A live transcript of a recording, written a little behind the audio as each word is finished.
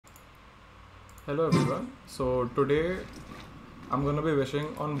Hello everyone. So today I'm gonna be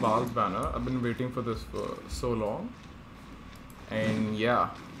wishing on Baal's banner. I've been waiting for this for so long. And yeah,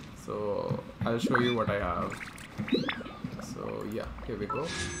 so I'll show you what I have. So yeah, here we go.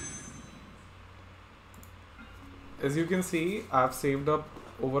 As you can see, I've saved up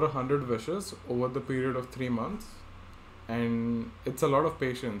over 100 wishes over the period of 3 months. And it's a lot of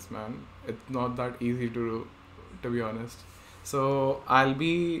patience, man. It's not that easy to be honest. So I'll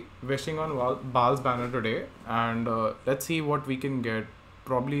be wishing on Baal's banner today, and let's see what we can get.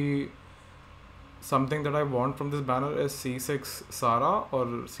 Probably something that I want from this banner is C6 Sara or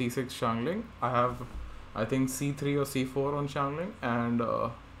C6 Shangling. I have, I think C3 or C4 on Shangling, and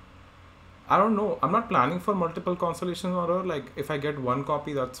I don't know. I'm not planning for multiple constellations on her. Like if I get one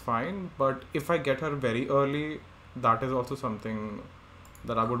copy, that's fine. But if I get her very early, that is also something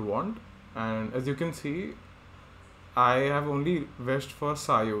that I would want. And as you can see, I have only wished for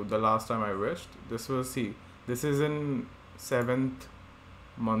Sayu the last time I wished. This is in 7th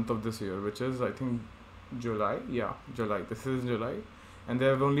month of this year, which is I think July. Yeah, July. This is July. And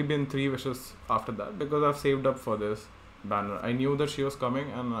there have only been 3 wishes after that because I've saved up for this banner. I knew that she was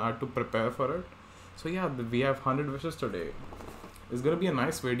coming and I had to prepare for it. So yeah, we have 100 wishes today. It's gonna be a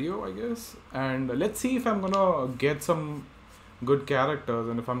nice video, I guess. And let's see if I'm gonna get some good characters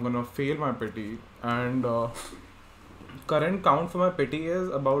and if I'm gonna fail my pity. And current count for my pity is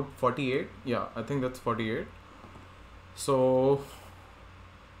about 48. Yeah, I think that's 48. So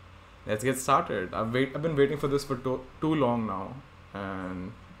let's get started. I've been waiting for this for too long now,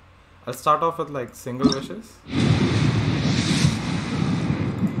 and I'll start off with like single wishes.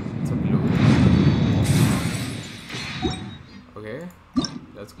 It's a blue. Okay,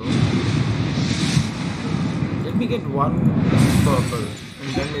 let's go. Let me get one purple,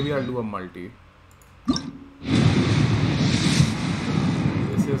 and then maybe I'll do a multi.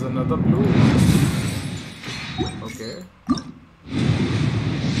 Here's another blue. Okay.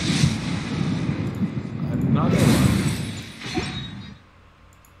 Another one.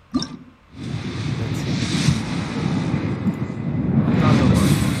 Let's see. Another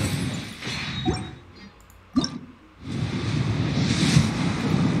one.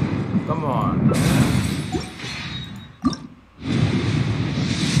 Come on.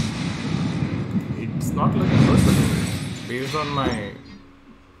 It's not looking good for me. Based on my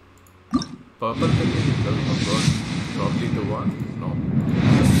purple picking, it doesn't look good. Probably the one. No.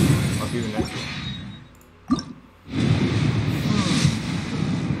 Must be the next one.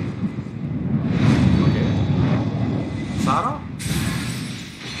 Okay. Sara?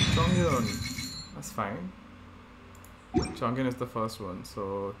 Chongyun. That's fine. Chongyun is the first one.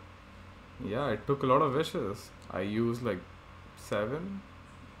 So, yeah, it took a lot of wishes. I used like 7,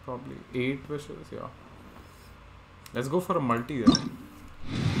 probably 8 wishes. Yeah. Let's go for a multi then.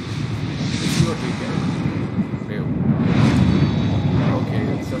 See what we get. Okay,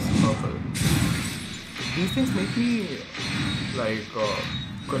 it's just purple. These things make me like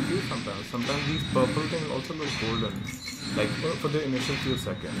confused sometimes. Sometimes these purple things also look golden, like for the initial few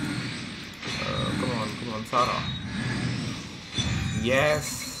seconds. Come on, Sara. Yes.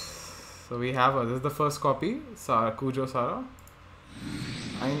 So we have her. This is the first copy, Sara, Kujo Sara.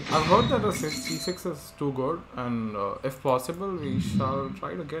 I've heard that a C6 is too good, and if possible, we shall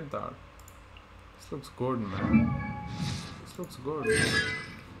try to get that. This looks good, man. This looks good.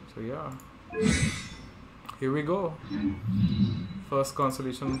 So yeah, here we go. First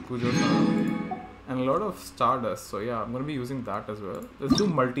constellation, Kujo Sara, and a lot of stardust. So yeah, I'm gonna be using that as well. Let's do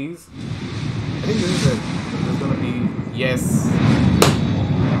multis. I think this is it. There's gonna be yes.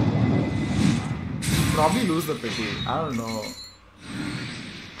 Probably lose the pity. I don't know.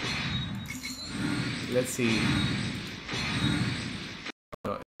 Let's see.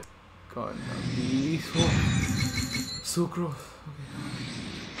 God, please. Oh. Sucrose.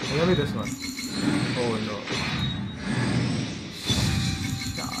 Okay. Maybe this one. Oh no.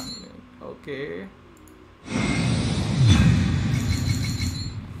 Okay.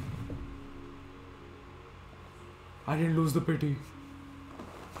 I didn't lose the pity.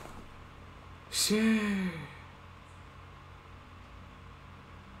 Shit.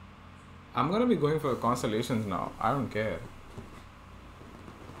 I'm gonna be going for constellations now. I don't care.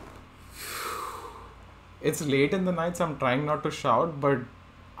 It's late in the night, so I'm trying not to shout, but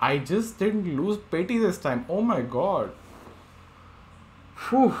I just didn't lose pity this time. Oh my god.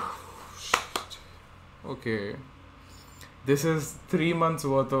 Whew. Shit. Okay. This is 3 months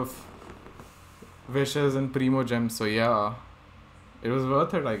worth of wishes and primo gems, so yeah. It was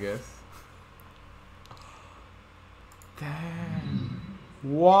worth it, I guess. Damn.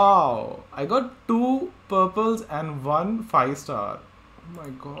 Wow. I got 2 purples and 1 5-star. Oh my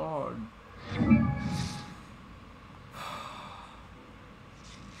god.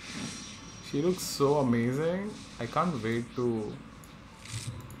 She looks so amazing. I can't wait to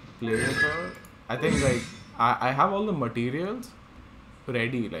play with her. I think like I have all the materials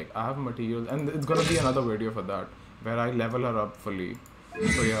ready. Like I have materials, and it's gonna be another video for that where I level her up fully.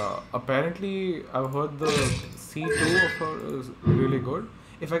 So yeah, apparently I've heard the C2 of her is really good.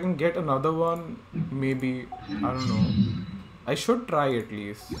 If I can get another one, maybe, I don't know. I should try at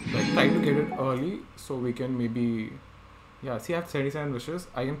least. Like try to get it early so we can maybe, yeah, see I have 77 wishes.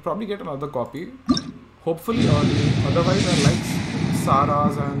 I can probably get another copy. Hopefully early. Otherwise I like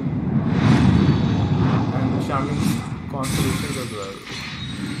Sarah's and Shaman's constellations as well.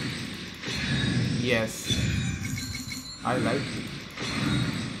 Yes. I like it.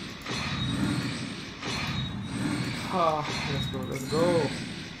 Let's go, let's go.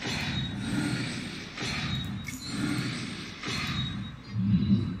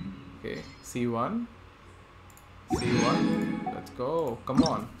 Okay, C1. C1. Let's go. Come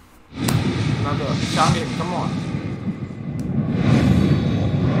on. Another. Shaman, come on.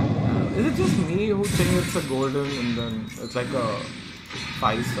 Is it just me who thinks it's a golden and then it's like a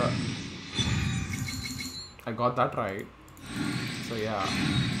 5-star? I got that right. So yeah.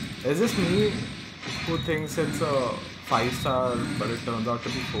 Is this me who thinks it's a 5-star but it turns out to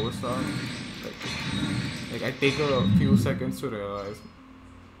be 4-star? Like I take a few seconds to realize.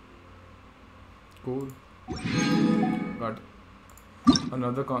 Cool. Got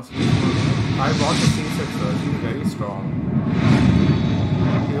another constellation. I want to see Sixer. She's very strong.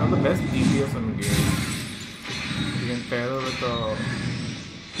 She's one of the best DPS in the game. You can pair her with a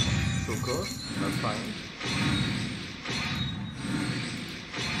Sucrose. That's fine.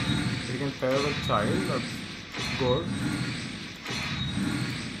 You can pair with Child, that's good.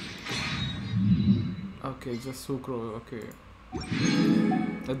 Okay, just Sucrose, okay.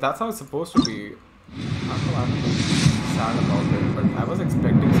 That's how it's supposed to be. I don't know, I'm sad about it, but I was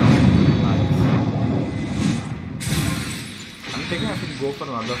expecting something nice. I'm thinking I should go for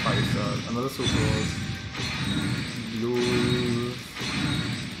another 5-star, another Sucrose. Blue.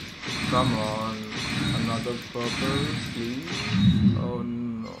 Come on. Another purple, please. Oh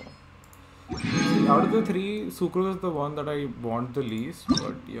no. Out of the 3, Sucrose is the one that I want the least,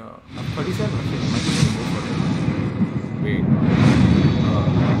 but yeah. I'm 37 actually. I might even go for it. Wait.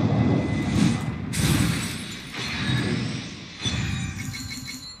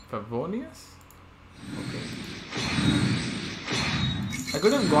 Favonius? Okay. I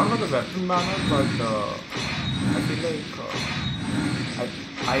could have gone for the weapon banner, but I feel like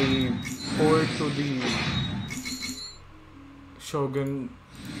I owe it to the Shogun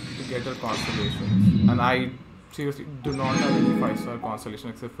to get her constellations, and I seriously do not have any 5-star constellation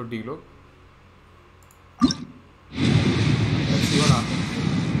except for D-Look. Let's see what happens.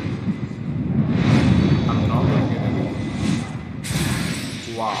 I'm not gonna get any.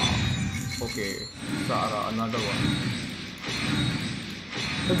 Wow. Okay, Sarah, another one.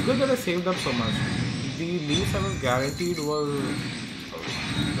 It's good that I saved up so much. The least I was guaranteed was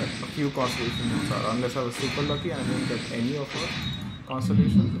like a few constellations in Sarah, unless I was super lucky and I didn't get any of her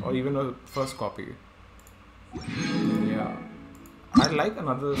constellations or even a first copy. Yeah, I'd like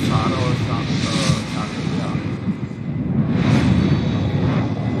another Sarah or Shannon, yeah.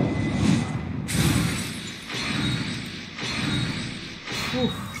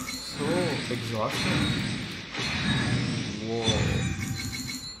 Whew, so exhausting. Whoa.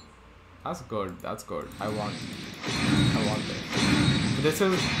 That's good, that's good. I want it. This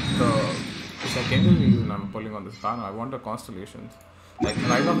is the secondary reason I'm pulling on this banner. I want the constellations. Like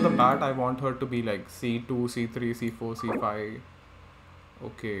right off the bat, I want her to be like C2, C3, C4, C5.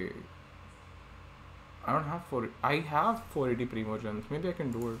 Okay. I don't have 4. I have 480 Primogems. Maybe I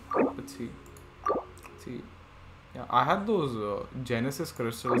can do it. Let's see. Yeah, I had those Genesis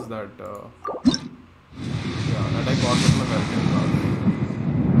crystals that I got with my welcome card.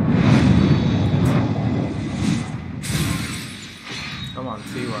 Come on,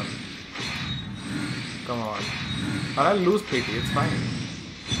 C1. Come on. Or I'll lose pity, it's fine.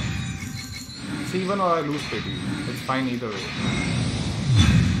 C1 or I lose pity. It's fine either way.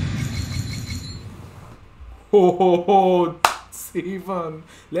 Ho ho ho! C1!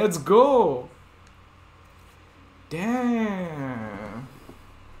 Let's go! Damn!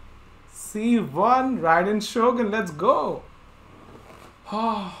 C1 Raiden Shogun, let's go!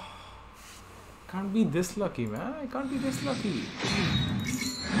 Oh, can't be this lucky, man. I can't be this lucky.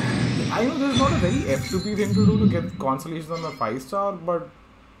 I know this is not a very F2P thing to do to get constellations on the 5-star, but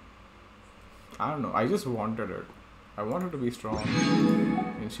I don't know. I just wanted it. I wanted to be strong.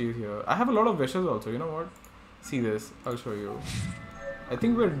 And she's here. I have a lot of wishes also. You know what? See this. I'll show you. I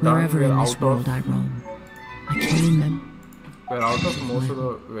think we're done. Wherever We're in this out world of. I roam, I can remember. We're out of most of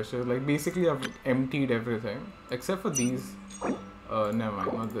the wishes. Like basically, I've emptied everything except for these. Never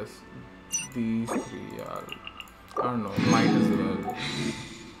mind, not this. These three. Yeah, I don't know. Might as well.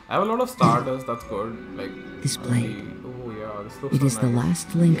 I have a lot of starters. That's good. Like This blade. Oh yeah, this looks It so is the nice.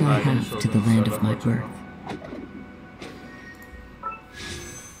 last link I Raiden have to the Shogun, land Sela of my Kojima. birth.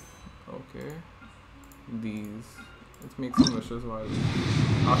 Okay. These. Let's make some wishes while.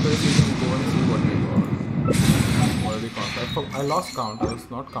 After this, we can go and see what we got. What are the counts? I lost count. I was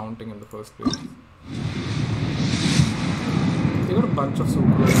not counting in the first place. They got a bunch of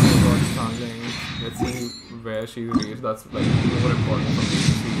Sucros. They got standing. Let's see where she's reached. That's like more important for me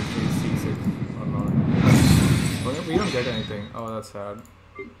to see if she's C6 or not. Okay, we don't get anything. Oh, that's sad.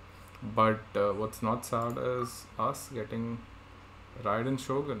 But what's not sad is us getting Raiden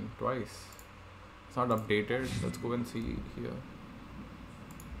Shogun twice. It's not updated. Let's go and see here.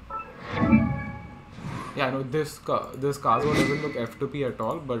 Yeah, I know this Kazuo doesn't look F2P at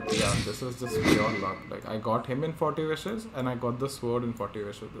all, but yeah, this is just pure luck. Like I got him in 40 wishes and I got the sword in 40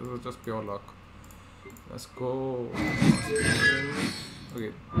 wishes. This is just pure luck. Let's go.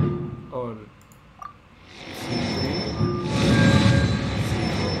 Okay. Or C3.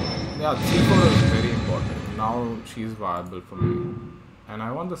 Yeah, C4 is very important. Now she's viable for me. And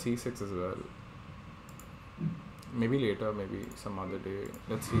I want the C6 as well. Maybe later, maybe some other day.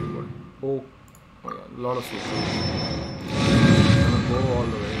 Let's see what. Oh yeah, a lot of super. I'm gonna go all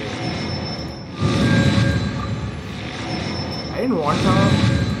the way. I didn't want her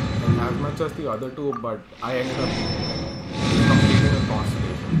as much as the other two, but I ended up completing the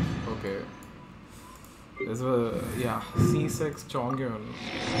constellation. Okay. There's a C6 Chongyun.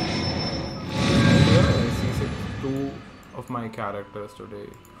 C6 two of my characters today.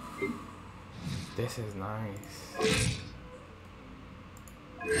 This is nice. This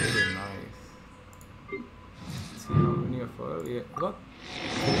is nice. Let's see how many of her. Yeah, got.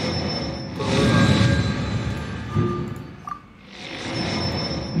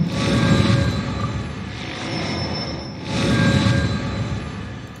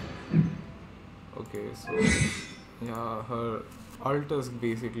 Okay, so yeah, her ult has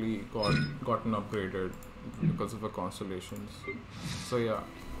basically gotten upgraded because of the constellations. So yeah.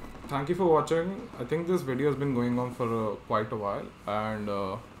 Thank you for watching. I think this video has been going on for quite a while, and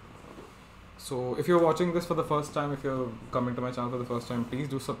so if you're watching this for the first time, if you're coming to my channel for the first time, please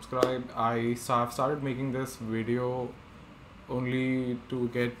do subscribe. I have started making this video only to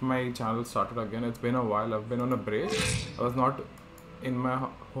get my channel started again. It's been a while. I've been on a break. I was not in my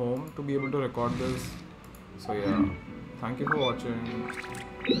home to be able to record this. So yeah, thank you for watching.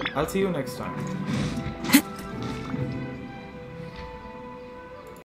 I'll see you next time.